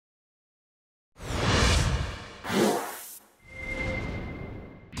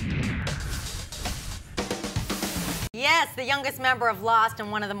Yes, the youngest member of Lost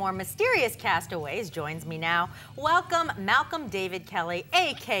and one of the more mysterious castaways joins me now. Welcome, Malcolm David Kelley,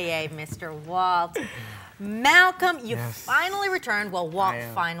 a.k.a. Mr. Walt. Malcolm, you finally returned. Well, Walt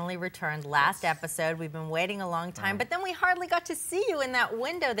finally returned last episode. We've been waiting a long time, but then we hardly got to see you in that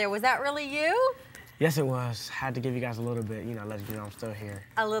window there. Was that really you? Yes, it was. Had to give you guys a little bit, let you know I'm still here.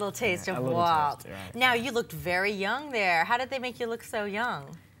 A little taste of Walt. Right. Now, you looked very young there. How did they make you look so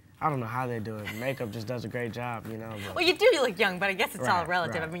young? I don't know how they do it. Makeup just does a great job, But well, you do look young, but I guess it's all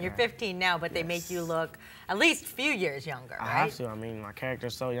relative. I mean, you're 15 now, but they make you look at least a few years younger, right? I have to. I mean, my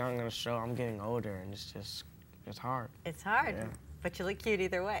character's so young in the show. I'm getting older, and it's hard. It's hard. Yeah. But you look cute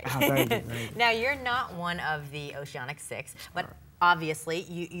either way. Oh, thank you. Now, you're not one of the Oceanic Six, but obviously,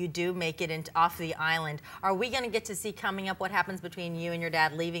 you do make it off the island. Are we going to get to see coming up what happens between you and your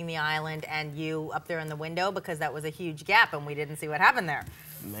dad leaving the island and you up there in the window? Because that was a huge gap and we didn't see what happened there.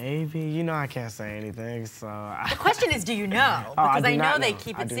 Maybe. I can't say anything, so... The question is, do you know? Because I know they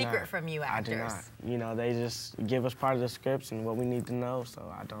keep it secret from you actors. I do not. They just give us part of the scripts and what we need to know,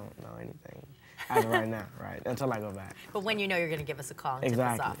 so I don't know anything. As of right now, until I go back. But when you know, you're going to give us a call and tip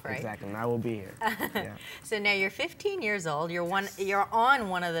us off, right? Exactly, and I will be here. Yeah. So now you're 15 years old. You're on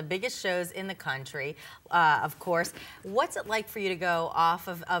one of the biggest shows in the country, of course. What's it like for you to go off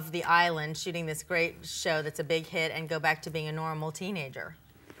of the island, shooting this great show that's a big hit, and go back to being a normal teenager?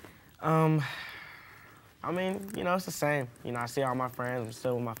 I mean, it's the same. I see all my friends, I'm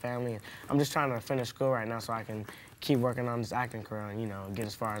still with my family. And I'm just trying to finish school right now so I can keep working on this acting career and, get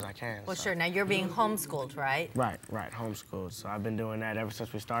as far as I can. Well, sure. Now, you're being homeschooled, right? Right, homeschooled. So I've been doing that ever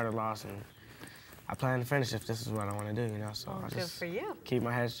since we started Lost, and I plan to finish if this is what I want to do, So I just good for you. Keep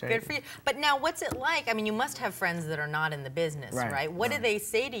my head straight. Good for you. But now, what's it like? I mean, you must have friends that are not in the business, right? What do they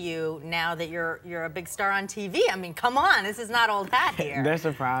say to you now that you're a big star on TV? I mean, come on, this is not old hat here. They're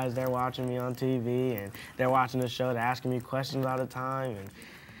surprised. They're watching me on TV, and they're watching the show. They're asking me questions all the time, and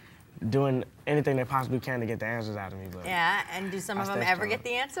doing anything they possibly can to get the answers out of me. But yeah, and do some of them ever get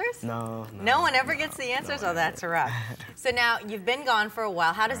the answers? No. No one ever gets the answers? Oh, that's rough. So now, you've been gone for a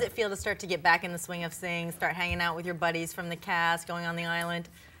while. How does it feel to start to get back in the swing of things, start hanging out with your buddies from the cast, going on the island?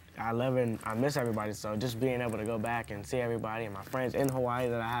 I love it, and I miss everybody, so just being able to go back and see everybody and my friends in Hawaii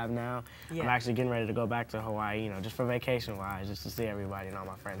that I have now. I'm actually getting ready to go back to Hawaii, just for vacation-wise, just to see everybody and all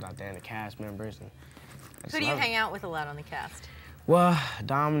my friends out there and the cast members. And who do you hang out with a lot on the cast? Well,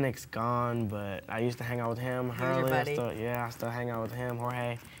 Dominic's gone, but I used to hang out with him. Hurley, I still hang out with him,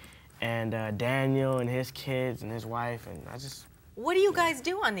 Jorge, and Daniel and his kids and his wife, and What do you guys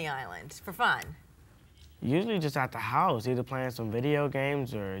do on the island for fun? Usually just at the house, either playing some video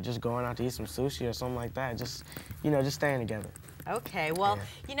games or just going out to eat some sushi or something like that. Just staying together. Okay, well,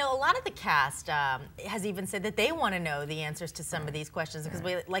 a lot of the cast has even said that they want to know the answers to some of these questions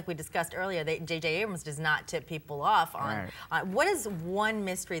because, like we discussed earlier, J.J. Abrams does not tip people off on. What is one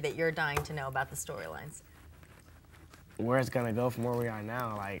mystery that you're dying to know about the storylines? Where it's going to go from where we are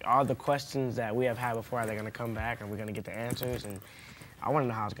now. Like, all the questions that we have had before, are they going to come back and we're going to get the answers? And I want to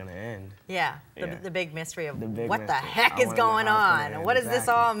know how it's going to end. Yeah, the big mystery of what the heck is going on? What does this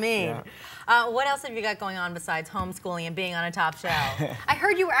all mean? What else have you got going on besides homeschooling and being on a top show? I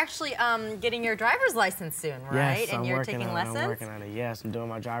heard you were actually getting your driver's license soon, right? Yes, and you're taking lessons? I'm working on it, yes. I'm doing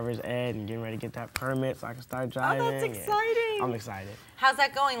my driver's ed and getting ready to get that permit so I can start driving. Oh, that's exciting. I'm excited. How's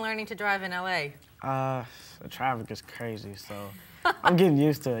that going, learning to drive in L.A.? The traffic is crazy, so I'm getting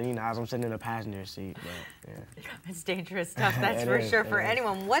used to it, as I'm sitting in the passenger seat, but It's dangerous stuff, that's for sure, for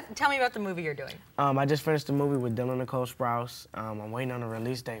anyone. Tell me about the movie you're doing. I just finished the movie with Dylan Nicole Sprouse. I'm waiting on a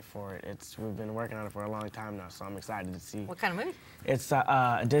release date for it. We've been working on it for a long time now, so I'm excited to see. What kind of movie? It's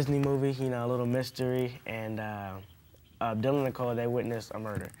a Disney movie, a little mystery, and Dylan and Nicole, they witnessed a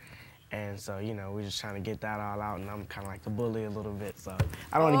murder. And so, we're just trying to get that all out, and I'm kind of like the bully a little bit, so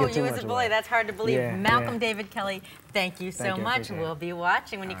I don't want to get too much you as a bully, that's hard to believe. Malcolm David Kelley, thank you so much. We'll be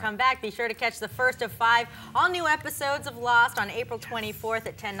watching. When you come back, be sure to catch the first of 5 all-new episodes of Lost on April 24th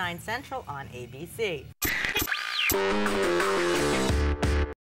at 10/9 Central on ABC.